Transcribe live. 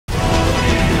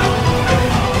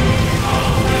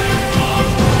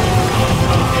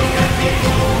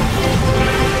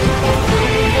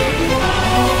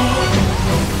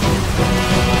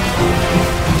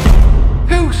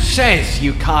says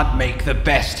you can't make the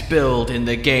best build in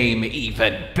the game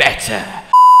even better?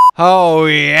 Oh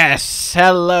yes,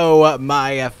 hello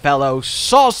my fellow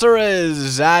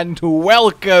sorcerers, and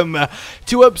welcome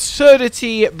to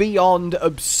absurdity beyond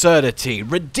absurdity,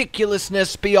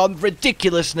 ridiculousness beyond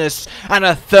ridiculousness, and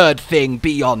a third thing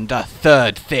beyond a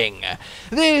third thing.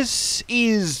 This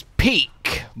is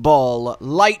peak ball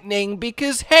lightning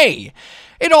because, hey,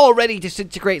 it already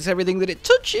disintegrates everything that it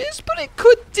touches, but it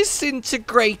could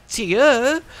disintegrate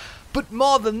here. But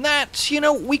more than that, you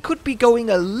know, we could be going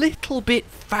a little bit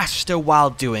faster while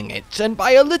doing it. And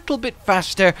by a little bit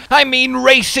faster, I mean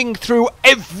racing through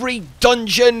every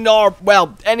dungeon or,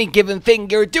 well, any given thing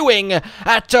you're doing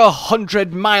at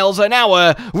 100 miles an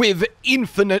hour with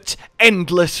infinite,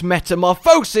 endless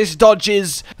metamorphosis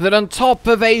dodges that on top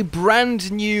of a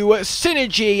brand new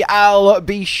synergy I'll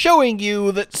be showing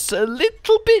you that's a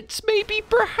little bit, maybe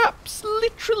perhaps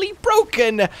literally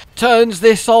broken, turns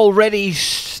this already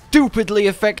stupidly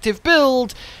effective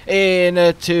build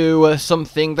into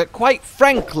something that, quite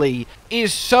frankly,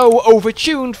 is so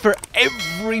overtuned for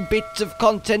every bit of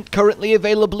content currently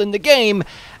available in the game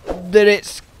that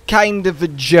it's kind of a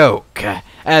joke,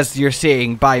 as you're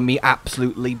seeing by me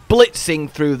absolutely blitzing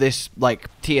through this, like,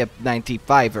 tier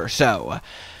 95 or so.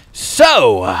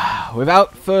 So,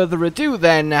 without further ado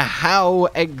then, how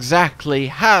exactly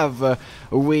have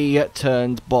we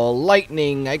turned ball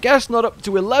lightning? I guess not up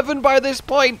to 11 by this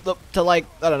point, up to, like,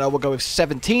 I don't know, we'll go with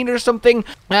 17 or something.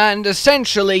 And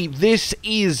essentially, this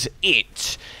is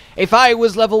it. If I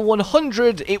was level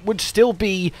 100, it would still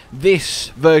be this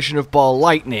version of ball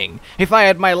lightning. If I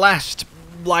had my last,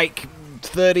 like,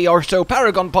 30 or so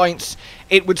paragon points,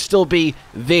 it would still be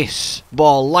this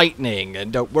ball lightning.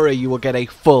 And don't worry, you will get a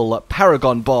full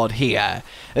paragon board here.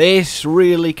 This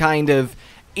really kind of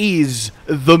is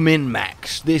the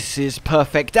min-max. This is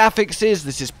perfect affixes,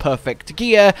 this is perfect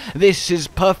gear, this is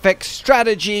perfect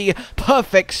strategy,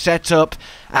 perfect setup,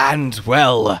 and,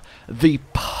 well, the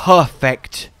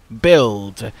perfect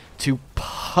build to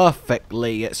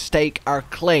perfectly stake our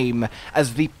claim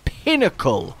as the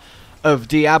pinnacle of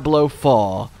Diablo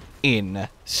 4 in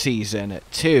Season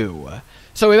 2.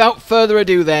 So without further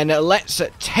ado then, let's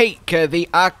take the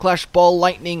Arclash Ball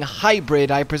Lightning hybrid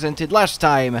I presented last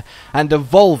time and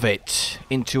evolve it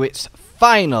into its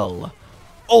final,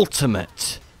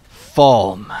 ultimate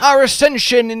form. Our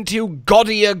ascension into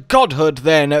gaudier godhood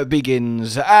then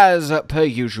begins, as per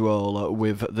usual,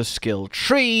 with the skill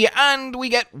tree, and we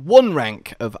get 1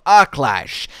 rank of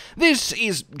Arclash. This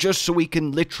is just so we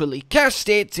can literally cast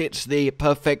it, it's the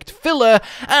perfect filler,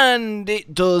 and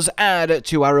it does add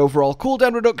to our overall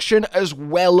cooldown reduction, as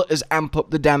well as amp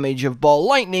up the damage of Ball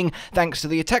Lightning, thanks to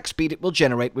the attack speed it will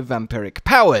generate with Vampiric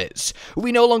powers.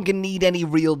 We no longer need any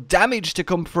real damage to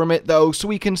come from it though, so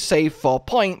we can save 4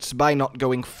 points by not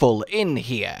going full in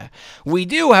here. We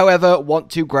do, however,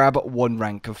 want to grab 1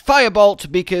 rank of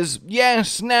Firebolt because,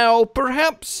 yes, now,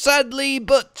 perhaps sadly,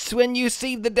 but when you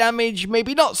see the damage,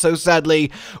 maybe not so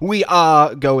sadly, we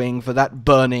are going for that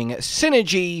burning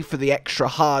synergy for the extra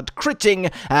hard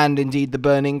critting, and indeed the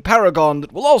burning paragon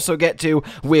that we'll also get to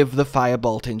with the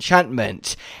Firebolt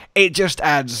enchantment. It just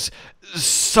adds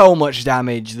so much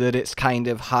damage that it's kind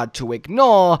of hard to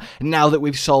ignore now that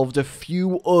we've solved a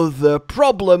few other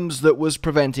problems that was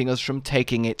preventing us from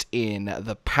taking it in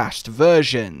the past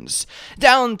versions.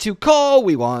 Down to core,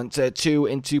 we want 2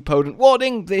 into potent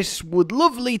warding. This would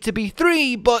lovely to be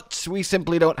 3, but we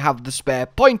simply don't have the spare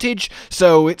pointage,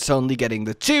 so it's only getting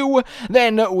the 2.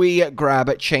 Then we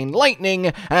grab chain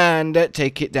lightning and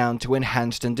take it down to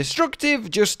enhanced and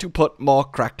destructive, just to put more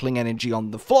crackling energy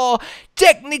on the floor.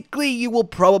 Technically, you will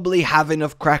probably have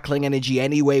enough crackling energy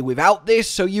anyway without this,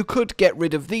 so you could get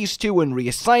rid of these 2 and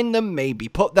reassign them, maybe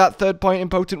put that 3rd point in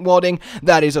potent warding,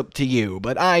 that is up to you,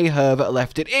 but I have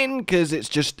left it in because it's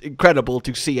just incredible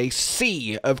to see a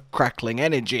sea of crackling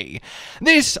energy.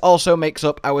 This also makes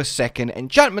up our 2nd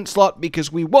enchantment slot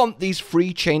because we want these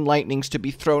free chain lightnings to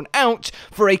be thrown out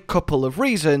for a couple of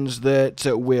reasons that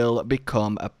will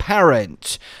become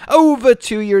apparent. Over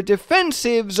to your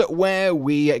defensives, where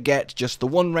we get just the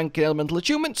 1 rank in elemental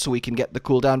attunement so we can get the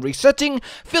cooldown resetting,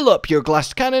 fill up your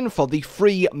glass cannon for the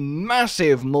free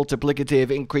massive multiplicative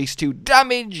increase to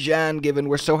damage, and given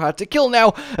we're so hard to kill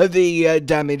now, the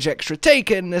damage extra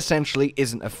taken essentially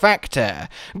isn't a factor.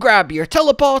 Grab your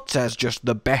teleport as just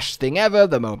the best thing ever,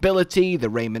 the mobility, the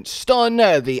Raiment Stun,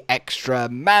 the extra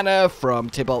mana from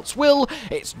Tybalt's Will.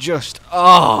 It's just,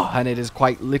 and it has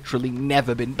quite literally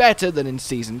never been better than in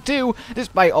Season 2,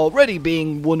 despite already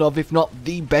being one of, if not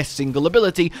the best single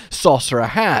ability Sorcerer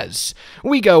has.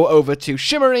 We go over to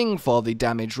Shimmering for the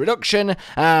damage reduction,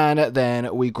 and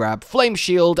then we grab Flame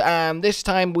Shield, and this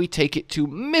time we take it to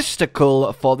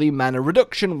Mystical for the mana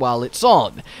reduction while it's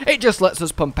on. It just lets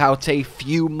us pump out a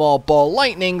few more ball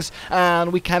lightnings,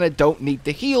 and we kind of don't need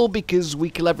to heal because we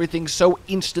kill everything so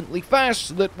instantly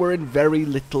fast that we're in very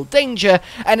little danger,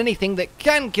 and anything that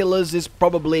can kill us is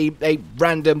probably a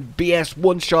random BS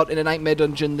one-shot in a Nightmare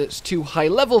dungeon that's too high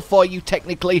level for you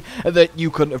technically that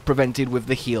you couldn't have prevented with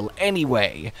the heal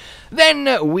anyway.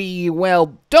 Then we,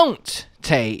 well, don't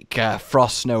take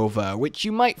Frost Nova, which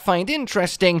you might find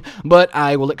interesting, but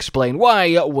I will explain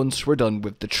why once we're done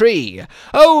with the tree.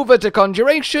 Over to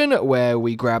Conjuration, where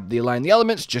we grab the Align the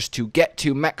Elements just to get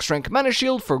to max rank Mana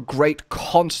Shield for great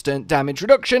constant damage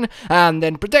reduction, and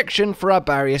then Protection for our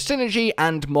Barrier Synergy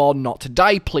and more not to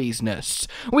die pleaseness.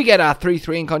 We get our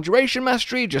 3/3 in Conjuration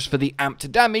Mastery just for the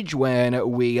amped damage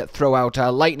when we throw out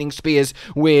our Lightning Spears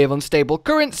with Unstable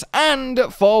Currents, and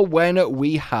for when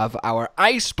we have our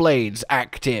Ice Blades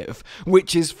active,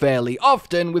 which is fairly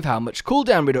often with how much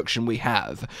cooldown reduction we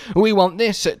have. We want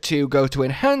this to go to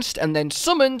Enhanced and then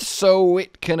Summoned so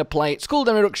it can apply its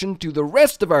cooldown reduction to the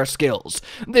rest of our skills.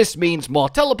 This means more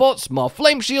teleports, more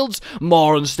flame shields,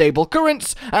 more unstable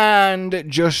currents, and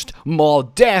just more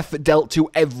death dealt to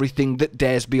everything that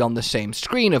dares be on the same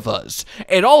screen of us.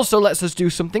 It also lets us do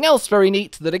something else very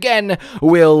neat that again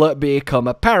will become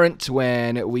apparent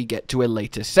when we get to a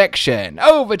later section.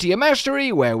 Over to your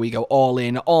Mastery, where we go all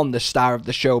in on the star of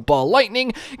the show, Ball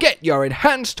Lightning, get your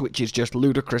Enhanced, which is just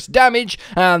ludicrous damage,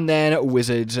 and then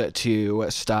Wizards to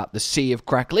start the Sea of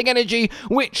Crackling Energy,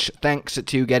 which, thanks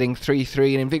to getting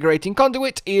 3/3 in Invigorating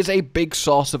Conduit, is a big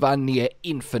source of our near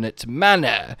infinite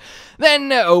mana.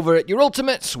 Then, over at your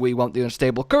Ultimates, we want the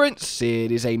Unstable Currents.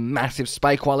 It is a massive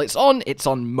spike while it's on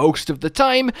most of the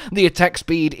time. The attack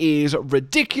speed is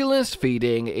ridiculous,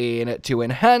 feeding in to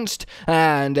Enhanced,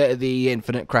 and the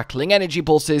Infinite Crackling Energy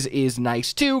Pulses is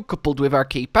nice too, coupled with our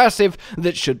key passive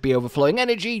that should be Overflowing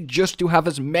Energy, just to have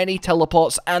as many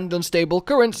teleports and unstable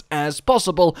currents as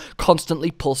possible,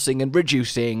 constantly pulsing and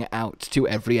reducing out to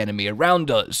every enemy around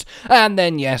us. And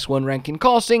then yes, 1 rank in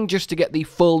Coursing just to get the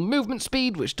full movement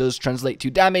speed, which does translate to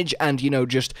damage and, you know,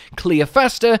 just clear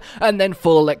faster, and then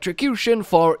full Electrocution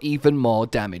for even more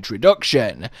damage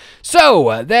reduction.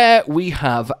 So there we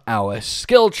have our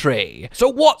skill tree. So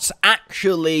what's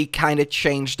actually kind of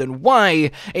changed and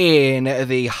why in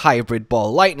the hybrid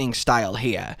Ball Lightning style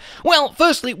here? Well,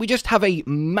 firstly, we just have a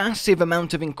massive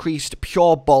amount of increased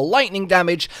pure Ball Lightning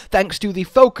damage thanks to the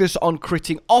focus on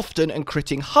critting often and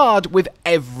critting hard with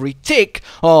every tick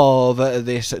of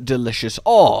this delicious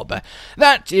orb.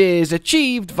 That is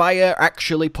achieved via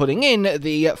actually putting in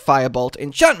the Firebolt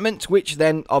enchantment, which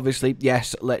then obviously,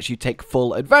 yes, lets you take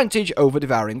full advantage over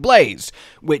Devouring Blaze,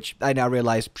 which I now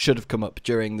realise should have come up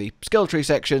during the skill tree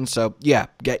section, so yeah,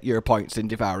 get your points in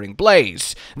Devouring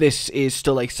Blaze. This is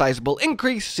still a sizable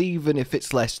increase, even if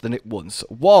it's less than it once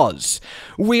was.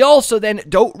 We also then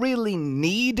don't really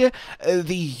need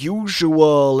the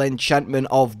usual enchantment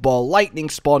of Ball Lightning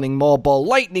spawning more Ball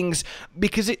Lightnings,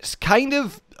 because it's kind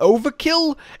of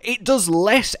overkill. It does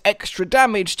less extra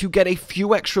damage to get a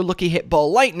few extra lucky hit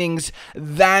Ball Lightnings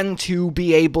than to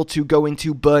be able to go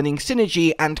into Burning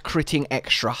Synergy and critting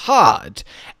extra hard.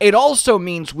 It also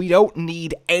means we don't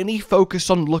need any focus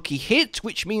on lucky hit,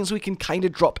 which means we can kind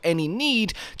of drop any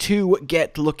need to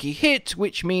get lucky hit,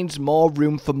 which means more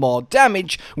room for more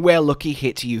damage where lucky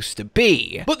hit used to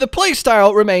be. But the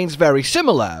playstyle remains very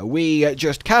similar. We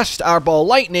just cast our Ball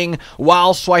Lightning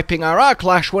while swiping our Arc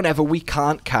Lash whenever we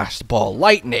can't cast Ball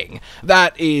Lightning.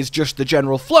 That is just the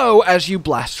general flow as you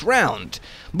blast round.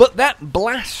 But that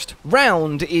blast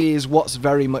round is what's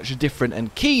very much different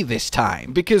and key this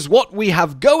time, because what we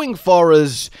have going for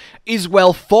us is,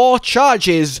 well, 4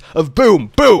 charges of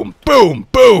boom, boom, boom,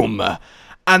 boom.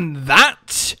 And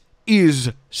that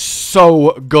is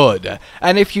so good.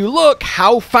 And if you look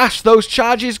how fast those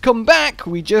charges come back,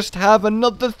 we just have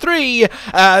another 3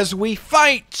 as we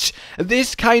fight.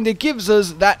 This kind of gives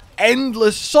us that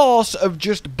endless source of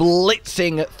just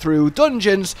blitzing through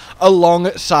dungeons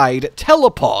alongside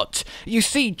teleport. You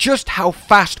see just how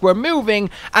fast we're moving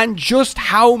and just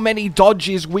how many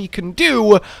dodges we can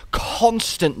do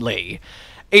constantly.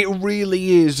 It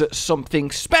really is something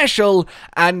special,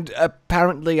 and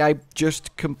apparently I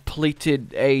just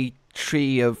completed a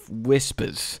Tree of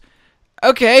Whispers.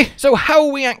 Okay, so how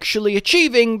are we actually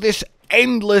achieving this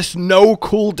endless, no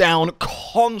cooldown,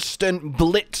 constant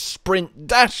blitz sprint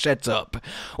dash setup?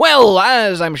 Well,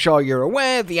 as I'm sure you're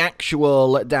aware, the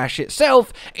actual dash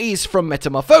itself is from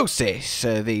Metamorphosis,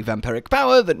 the vampiric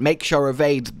power that makes your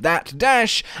evade that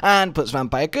dash and puts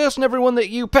vampire curse on everyone that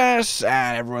you pass,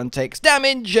 and everyone takes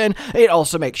damage, and it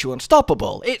also makes you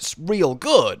unstoppable. It's real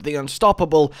good. The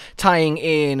unstoppable tying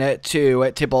in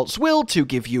to Tybalt's Will to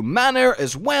give you mana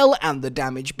as well, and the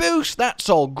damage boost, that's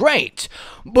all great.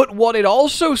 But what it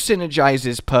also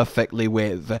synergizes perfectly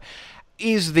with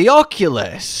is the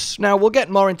Oculus. Now, we'll get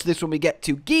more into this when we get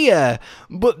to gear,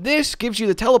 but this gives you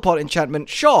the teleport enchantment,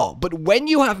 sure, but when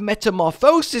you have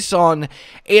Metamorphosis on,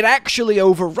 it actually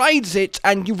overrides it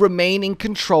and you remain in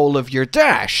control of your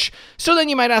dash. So then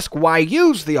you might ask, why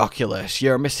use the Oculus?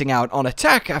 You're missing out on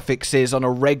attack affixes on a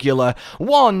regular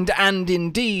wand, and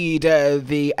indeed,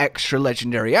 the extra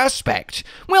legendary aspect.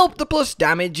 Well, the plus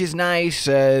damage is nice,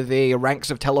 the ranks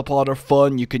of teleport are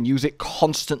fun, you can use it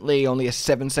constantly, only a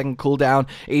 7-second cooldown,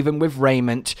 even with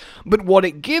raiment, but what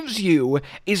it gives you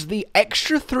is the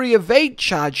extra 3 evade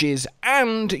charges,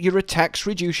 and your attacks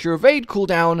reduce your evade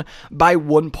cooldown by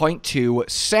 1.2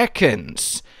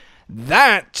 seconds.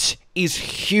 That is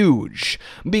huge,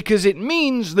 because it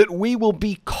means that we will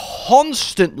be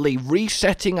constantly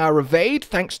resetting our evade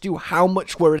thanks to how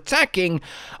much we're attacking,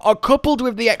 coupled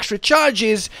with the extra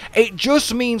charges. It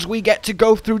just means we get to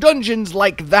go through dungeons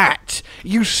like that.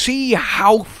 You see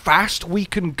how fast we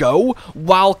can go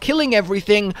while killing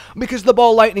everything, because the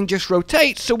ball lightning just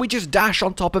rotates, so we just dash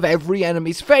on top of every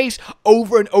enemy's face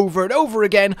over and over and over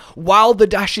again, while the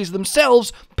dashes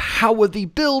themselves power the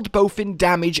build both in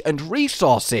damage and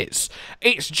resources.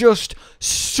 It's just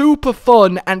super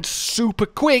fun and super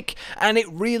quick, and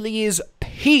it really is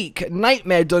peak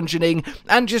nightmare dungeoning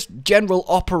and just general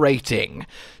operating.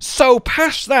 So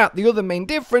past that, the other main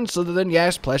difference, other than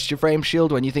yes, plus your frame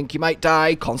shield when you think you might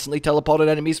die, constantly teleport on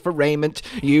enemies for raiment,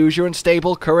 use your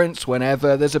unstable currents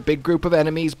whenever there's a big group of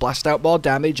enemies, blast out more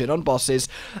damage and on bosses.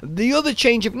 The other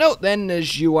change of note then,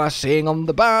 as you are seeing on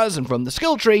the bars and from the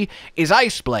skill tree, is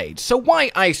Ice Blades. So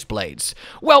why Ice Blades?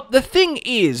 Well, the thing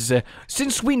is,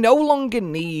 since we no longer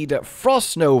need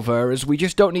Frost Nova, as we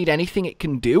just don't need anything it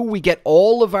can do, we get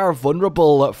all of our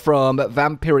vulnerable from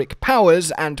Vampiric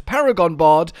powers and Paragon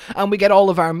board, and we get all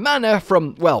of our mana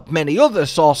from, well, many other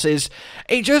sources.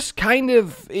 It just kind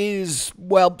of is,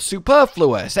 well,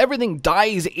 superfluous. Everything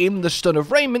dies in the stun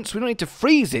of raiment, so we don't need to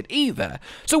freeze it either.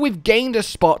 So we've gained a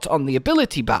spot on the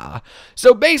ability bar.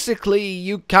 So basically,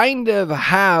 you kind of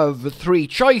have 3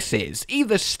 choices.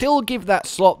 Either still give that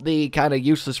slot the kind of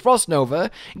useless Frost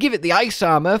Nova, give it the Ice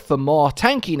Armor for more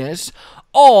tankiness,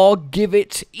 or give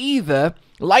it either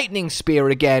Lightning Spear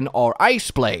again or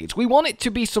Ice Blades. We want it to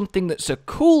be something that's a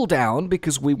cooldown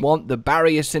because we want the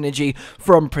barrier synergy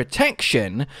from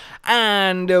protection,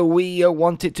 and we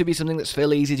want it to be something that's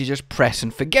fairly easy to just press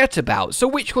and forget about. So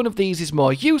which one of these is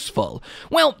more useful?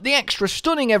 Well, the extra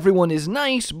stunning everyone is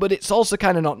nice, but it's also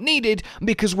kind of not needed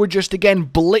because we're just again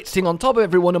blitzing on top of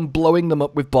everyone and blowing them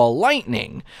up with ball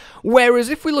lightning. Whereas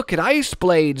if we look at Ice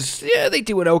Blades, yeah, they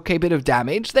do an okay bit of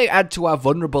damage, they add to our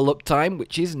vulnerable uptime,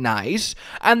 which is nice,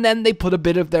 and then they put a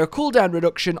bit of their cooldown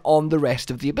reduction on the rest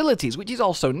of the abilities, which is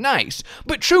also nice.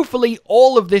 But truthfully,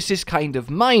 all of this is kind of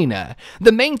minor.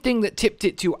 The main thing that tipped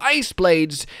it to Ice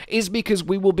Blades is because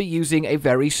we will be using a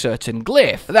very certain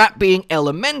glyph, that being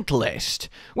Elementalist,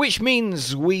 which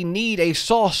means we need a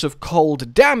source of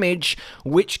cold damage,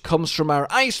 which comes from our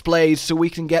Ice Blades, so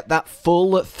we can get that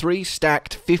full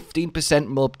 3-stacked 15%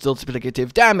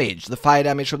 multiplicative damage, the fire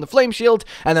damage from the flame shield,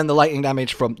 and then the lightning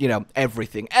damage from, you know,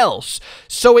 everything else.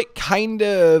 So it kind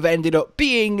of ended up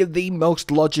being the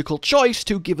most logical choice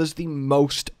to give us the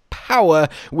most power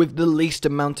with the least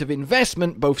amount of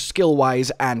investment, both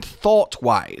skill-wise and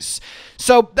thought-wise.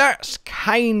 So that's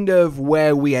kind of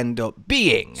where we end up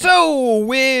being. So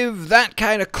with that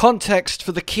kind of context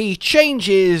for the key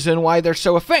changes and why they're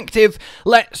so effective,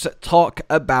 let's talk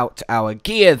about our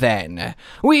gear then.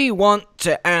 We want,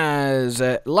 as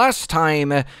last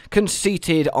time,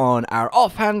 conceited on our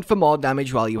offhand for more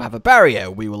damage while you have a barrier.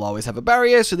 We will always have a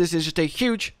barrier, so this is just a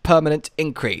huge permanent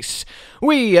increase.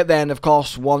 We then, of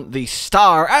course, want the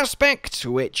star aspect,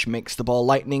 which makes the ball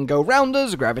lightning go round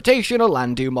us, gravitational,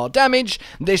 and do more damage.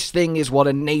 This thing is what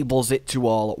enables it to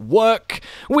all work.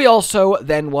 We also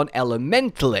then want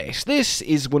Elementalist. This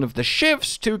is one of the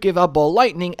shifts to give our ball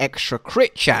lightning extra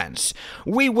crit chance.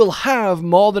 We will have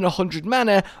more than 100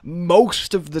 mana most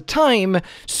most of the time,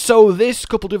 so this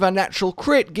coupled with our natural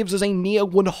crit gives us a near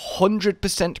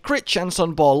 100% crit chance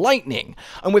on Ball Lightning,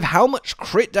 and with how much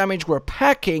crit damage we're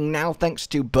packing now thanks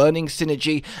to Burning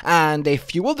Synergy and a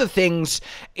few other things,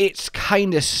 it's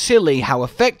kinda silly how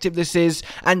effective this is,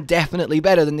 and definitely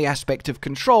better than the aspect of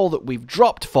control that we've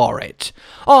dropped for it.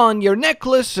 On your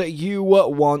necklace, you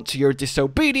want your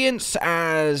Disobedience,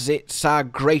 as it's our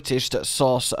greatest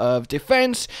source of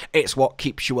defense. It's what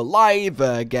keeps you alive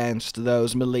against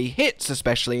those melee hits,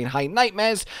 especially in high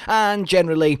nightmares, and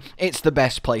generally, it's the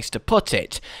best place to put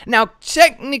it. Now,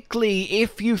 technically,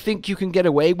 if you think you can get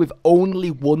away with only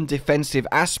one defensive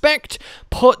aspect,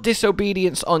 put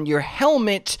Disobedience on your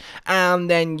helmet, and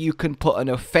then you can put an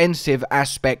offensive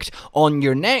aspect on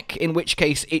your neck, in which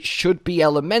case it should be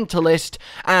Elementalist,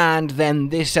 and then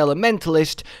this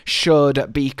Elementalist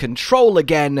should be Control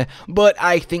again, but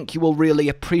I think you will really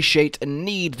appreciate and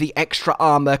need the extra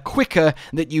armor quicker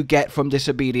that you get from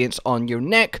Disobedience on your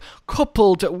neck,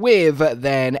 coupled with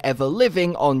then Ever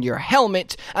Living on your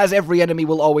helmet, as every enemy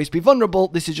will always be vulnerable.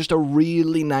 This is just a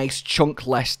really nice chunk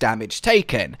less damage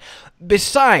taken.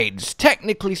 Besides,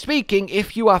 technically speaking,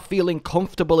 if you are feeling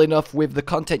comfortable enough with the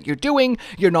content you're doing,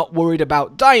 you're not worried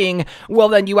about dying, well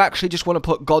then you actually just want to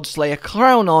put Godslayer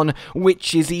Crown on,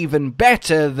 which is even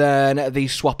better than the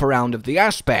swap around of the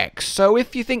aspects. So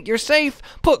if you think you're safe,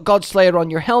 put Godslayer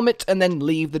on your helmet, and then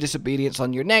leave the Disobedience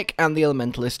on your neck and the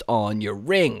Elementalist on your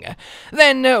ring.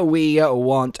 Then we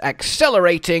want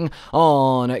Accelerating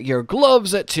on your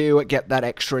gloves to get that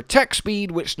extra attack speed,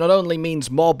 which not only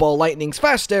means more Ball Lightnings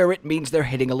faster, it means they're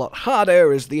hitting a lot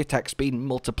harder as the attack speed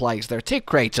multiplies their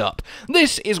tick rate up.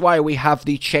 This is why we have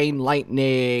the Chain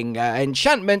Lightning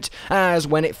enchantment, as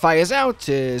when it fires out,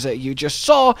 as you just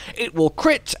saw, it will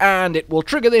crit and it will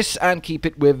trigger this and keep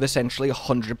it with essentially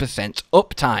 100%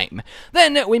 uptime.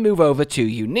 Then we move over to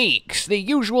uniques. The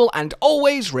usual and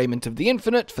always Raiment of the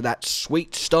Infinite for that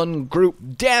sweet stun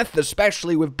group death,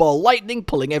 especially with Ball Lightning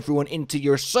pulling everyone into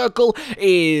your circle,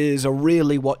 is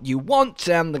really what you want,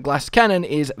 and the Glass Cannon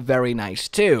is very nice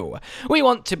too. We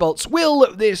want Tybalt's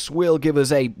Will. This will give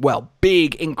us a, well,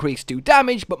 big increase to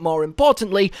damage, but more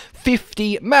importantly,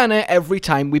 50 mana every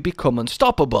time we become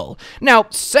unstoppable. Now,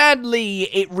 sadly,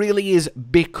 it really is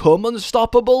become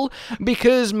unstoppable,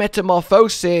 because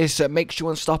Metamorphosis makes you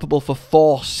unstoppable for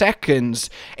 4 seconds.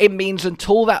 It means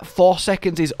until that 4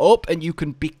 seconds is up and you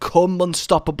can become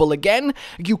unstoppable again,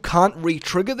 you can't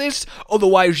re-trigger this,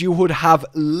 otherwise you would have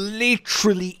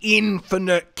literally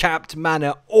infinite capped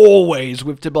mana always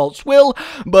with Tybalt's Will,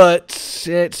 but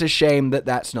it's a shame that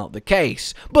that's not the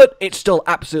case. But it's still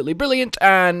absolutely brilliant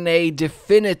and a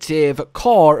definitive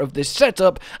core of this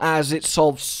setup, as it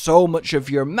solves so much of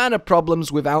your mana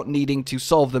problems without needing to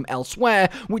solve them elsewhere,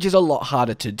 which is a lot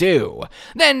harder to do.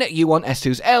 Then you want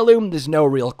Esu's Heirloom. There's no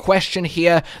real question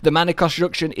here. The mana cost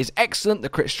reduction is excellent, the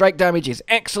crit strike damage is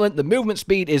excellent, the movement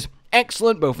speed is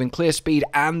excellent, both in clear speed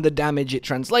and the damage it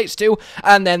translates to,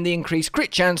 and then the increased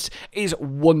crit chance is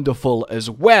wonderful as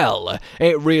well.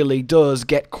 It really does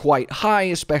get quite high,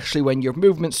 especially when your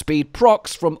movement speed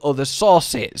procs from other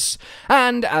sources.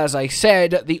 And as I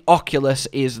said, the Oculus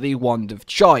is the wand of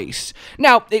choice.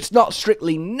 Now, it's not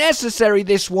strictly necessary,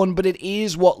 this one, but it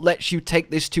is what lets you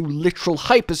take this to literal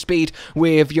hyperspeed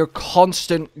with your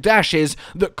constant dashes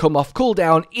that come off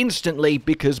cooldown instantly,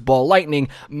 because Ball Lightning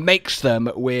makes them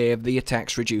with the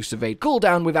attacks reduce evade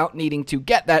cooldown without needing to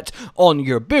get that on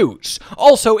your boots.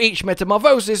 Also, each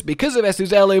Metamorphosis, because of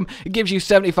Esu's Heirloom, gives you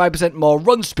 75% more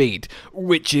run speed,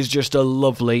 which is just a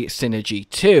lovely synergy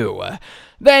too.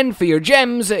 Then, for your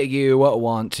gems, you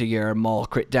want your more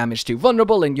crit damage to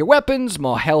vulnerable in your weapons,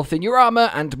 more health in your armor,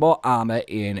 and more armor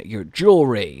in your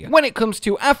jewelry. When it comes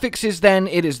to affixes, then,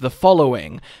 it is the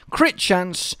following: crit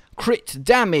chance, crit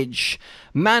damage,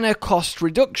 mana cost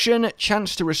reduction,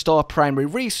 chance to restore primary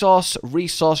resource,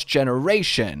 resource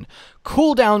generation,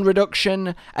 cooldown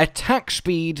reduction, attack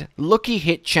speed, lucky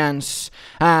hit chance,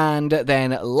 and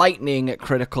then lightning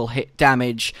critical hit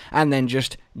damage, and then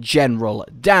just general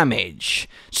damage.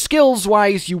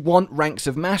 Skills-wise, you want ranks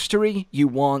of mastery, you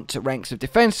want ranks of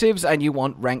defensives, and you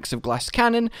want ranks of glass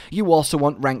cannon. You also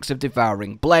want ranks of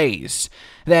devouring blaze.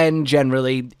 Then,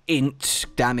 generally, int,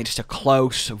 damage to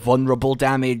close, vulnerable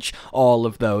damage, all all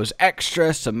of those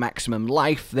extra, some maximum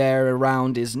life there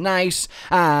around is nice,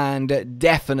 and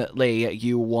definitely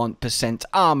you want percent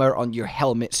armor on your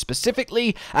helmet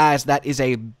specifically, as that is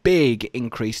a big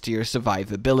increase to your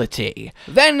survivability.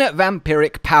 Then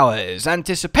Vampiric powers.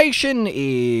 Anticipation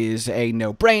is a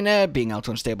no-brainer, being out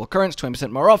on stable currents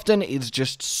 20% more often is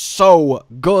just so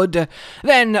good.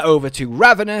 Then over to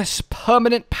Ravenous,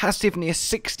 permanent passive near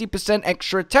 60%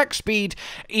 extra attack speed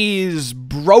is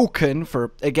broken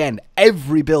for, again,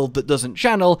 every build that doesn't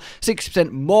channel.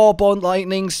 60% more ball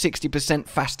lightnings, 60%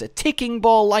 faster ticking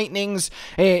ball lightnings.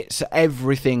 It's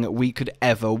everything we could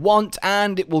ever want,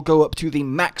 and it will go up to the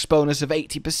max bonus of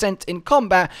 80% in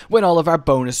combat when all of our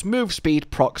bonus move speed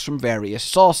procs from various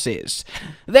sources.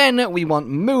 Then we want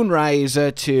Moonrise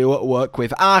to work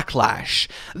with Lash.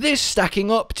 This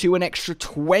stacking up to an extra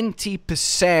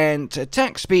 20%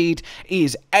 attack speed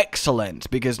is excellent,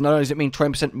 because not only does it mean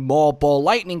 20% more ball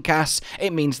lightning casts,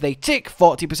 it means they tick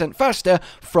 40% faster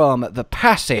from the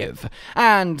passive.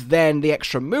 And then the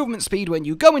extra movement speed when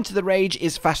you go into the rage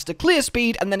is faster clear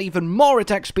speed, and then even more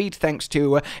attack speed thanks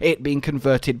to it being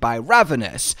converted by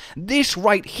Ravenous. This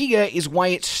right here is why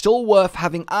it's still worth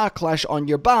having Arclash on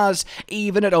your bars,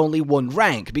 even at only 1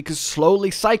 rank, because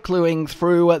slowly cycling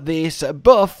through this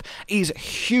buff is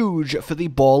huge for the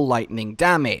ball lightning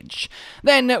damage.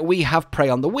 Then we have Prey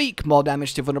on the Weak, more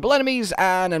damage to vulnerable enemies,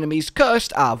 and enemies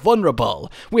cursed are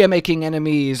vulnerable. We are making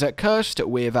enemies cursed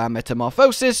with our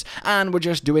Metamorphosis, and we're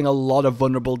just doing a lot of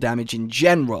vulnerable damage in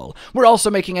general. We're also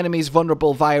making enemies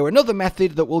vulnerable via another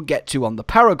method that we'll get to on the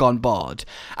Paragon board.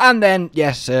 And then,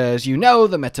 yes, as you know,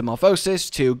 the Metamorphosis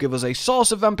to give us a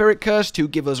source of Vampiric Curse, to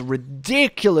give us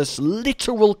ridiculous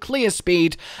literal clear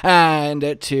speed,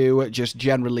 and to just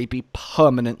generally be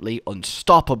permanently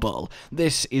unstoppable.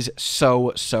 This is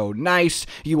so nice.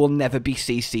 You will never be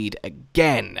CC'd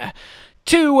again.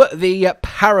 To the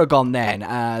Paragon then,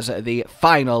 as the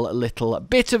final little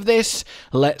bit of this.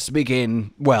 Let's begin,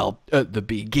 well, at the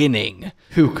beginning.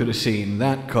 Who could have seen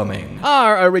that coming?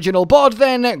 Our original board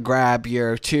then, grab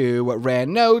your 2 rare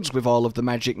nodes with all of the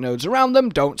magic nodes around them.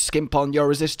 Don't skimp on your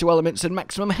resist to elements and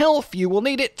maximum health. You will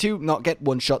need it to not get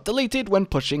one-shot deleted when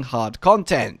pushing hard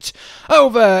content.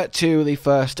 Over to the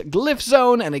first glyph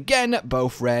zone, and again,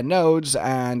 both rare nodes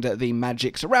and the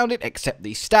magics around it, except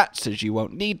the stats, as you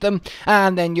won't need them.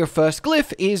 And then your first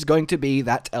glyph is going to be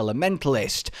that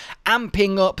Elementalist.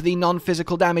 Amping up the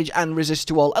non-physical damage and resist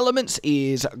to all elements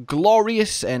is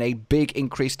glorious and a big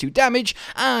increase to damage,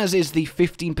 as is the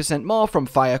 15% more from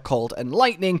Fire, Cold, and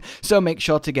Lightning, so make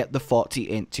sure to get the 40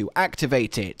 in to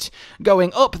activate it.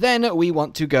 Going up then, we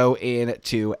want to go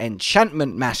into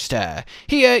Enchantment Master.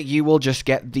 Here you will just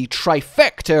get the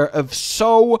trifecta of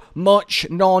so much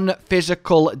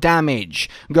non-physical damage.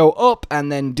 Go up and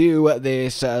then do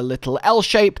this little L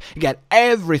shape, get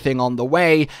everything on the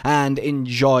way, and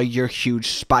enjoy your huge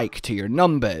spike to your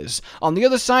numbers. On the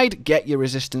other side, get your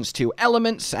resistance to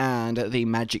elements and the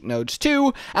magic nodes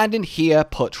too, and in here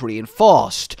put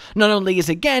Reinforced. Not only is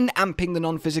again amping the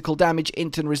non-physical damage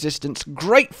into resistance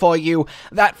great for you,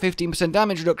 that 15%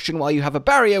 damage reduction while you have a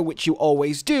barrier, which you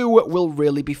always do, will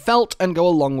really be felt and go a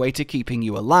long way to keeping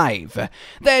you alive.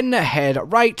 Then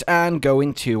head right and go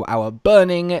into our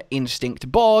Burning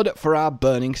Instinct board for our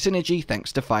Burning Synergy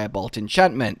thanks to Firebolt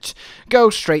enchantment. Go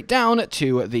straight down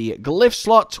to the glyph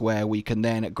slot where we can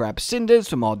then grab cinders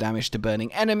for more damage to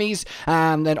burning enemies,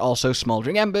 and then also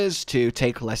smoldering embers to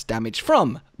take less damage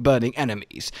from burning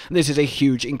enemies. This is a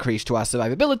huge increase to our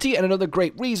survivability and another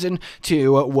great reason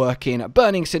to work in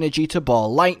Burning Synergy to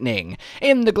ball lightning.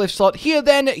 In the glyph slot here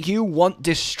then, you want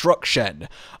Destruction.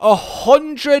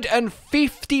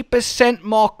 150%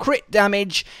 more crit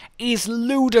damage is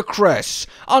ludicrous,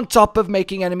 on top of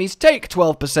making enemies take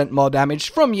 12% more damage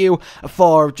from you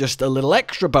for just a little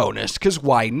extra bonus, because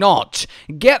why not?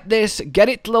 Get this, get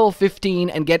it to level 15,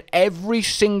 and get every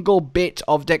single bit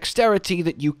of dexterity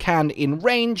that you can in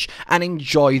range, and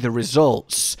enjoy the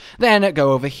results. Then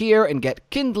go over here and get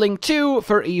Kindling 2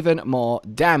 for even more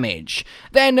damage.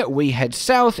 Then we head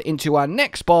south into our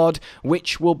next board,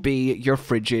 which will be your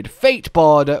Frigid Fate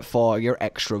board for your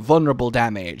extra vulnerable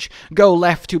damage. Go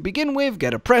left to begin with,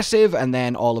 get Oppressive, and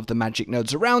then all of the magic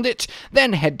nodes around it.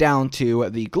 Then head down to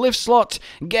the glyph slot,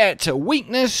 get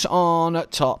Weakness on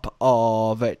top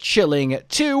of Chilling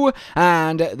 2,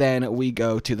 and then we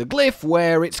go to the glyph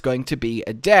where it's going to be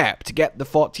Adept. Get the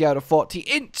 40 out of 40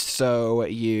 ints so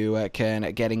you can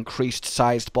get increased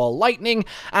sized ball lightning,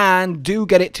 and do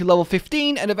get it to level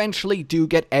 15, and eventually do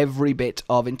get every bit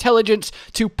of intelligence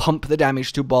to pump the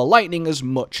damage to ball lightning as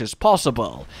much as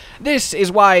possible. This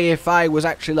is why if I was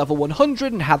actually level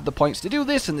 100 and had the points to do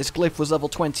this, and this glyph was level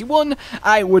 21,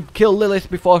 I would kill Lilith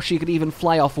before she could even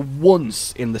fly off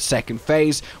once in the second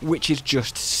phase, which is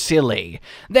just silly.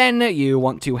 Then you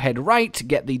want to head right,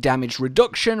 get the damage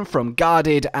reduction from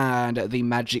guarded and the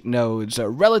magic nodes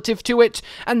relative to it,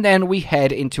 and then we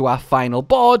head into our final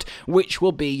board, which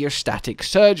will be your static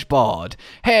surge board.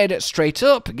 Head straight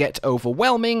up, get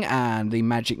overwhelming and the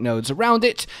magic nodes around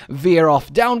it, veer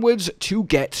off downwards to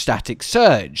get static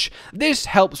surge. This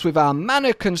helps with our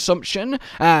mana consumption,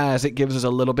 as it gives us a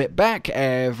little bit back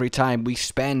every time we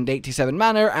spend 87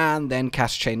 mana and then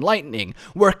cast Chain Lightning.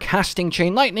 We're casting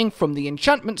Chain Lightning from the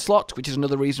enchantment slot, which is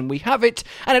another reason we have it,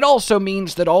 and it also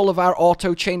means that all of our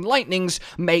auto Chain Lightnings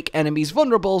make enemies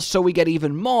vulnerable, so we get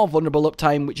even more vulnerable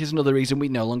uptime, which is another reason we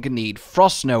no longer need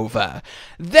Frost Nova.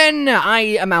 Then I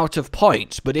am out of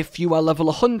points, but if you are level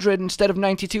 100 instead of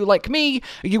 92 like me,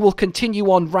 you will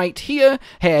continue on right here,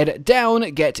 head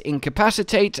down, get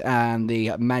Incapacitate and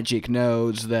the magic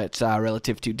nodes that are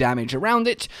relative to damage around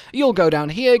it. You'll go down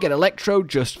here, get Electro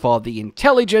just for the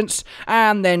intelligence,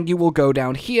 and then you will go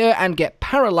down here and get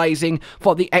Paralyzing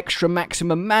for the extra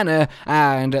maximum mana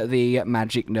and the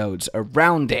magic nodes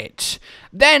around it.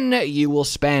 Then you will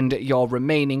spend your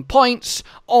remaining points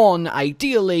on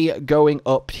ideally going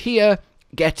up here,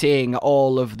 getting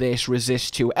all of this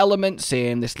resist to elements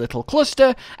in this little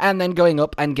cluster, and then going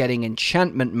up and getting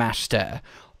Enchantment Master.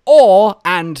 Or,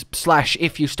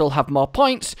 if you still have more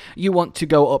points, you want to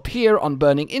go up here on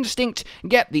Burning Instinct,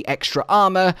 get the extra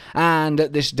armor, and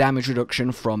this damage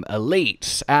reduction from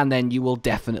elites, and then you will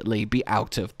definitely be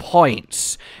out of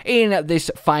points. In this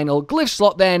final glyph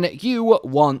slot then, you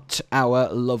want our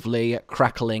lovely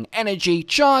Crackling Energy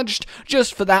charged,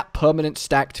 just for that permanent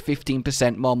stacked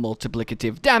 15% more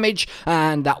multiplicative damage,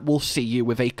 and that will see you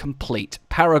with a complete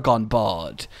Paragon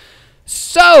board.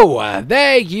 So,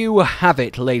 there you have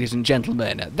it, ladies and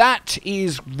gentlemen. That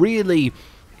is really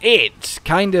it.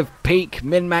 Kind of peak,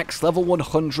 min-max, level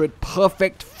 100,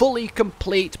 perfect, fully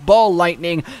complete ball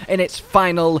lightning in its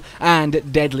final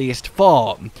and deadliest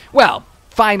form. Well,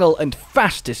 final and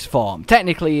fastest form.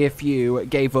 Technically, if you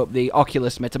gave up the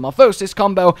Oculus Metamorphosis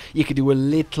combo, you could do a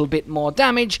little bit more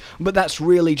damage, but that's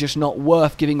really just not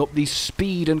worth giving up the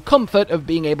speed and comfort of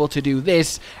being able to do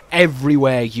this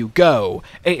everywhere you go.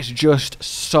 It's just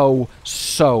so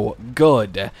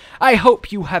good. I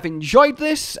hope you have enjoyed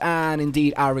this, and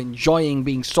indeed are enjoying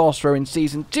being Sorcerer in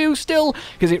Season 2 still,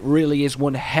 because it really is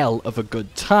one hell of a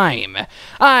good time.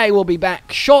 I will be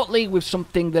back shortly with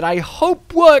something that I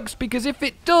hope works, because if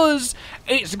it does,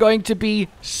 it's going to be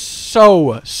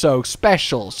so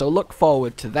special, so look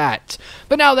forward to that.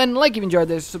 But now then, like you've enjoyed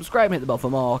this, subscribe and hit the bell for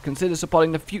more, consider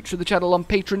supporting the future of the channel on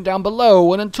Patreon down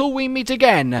below, and until we meet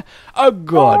again, a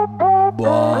goodbye.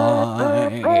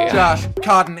 Josh,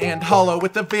 Cotton, and Hollow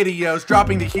with the videos,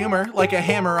 dropping the humor like a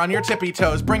hammer on your tippy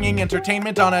toes, bringing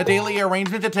entertainment on a daily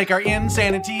arrangement to take our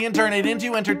insanity and turn it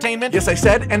into entertainment. Yes, I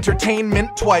said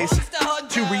entertainment twice,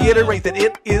 to reiterate that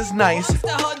it is nice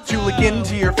to look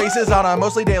into your faces on a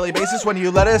mostly daily basis when you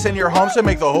let us in your homes to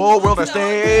make the whole world a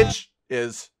stage.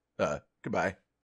 Goodbye.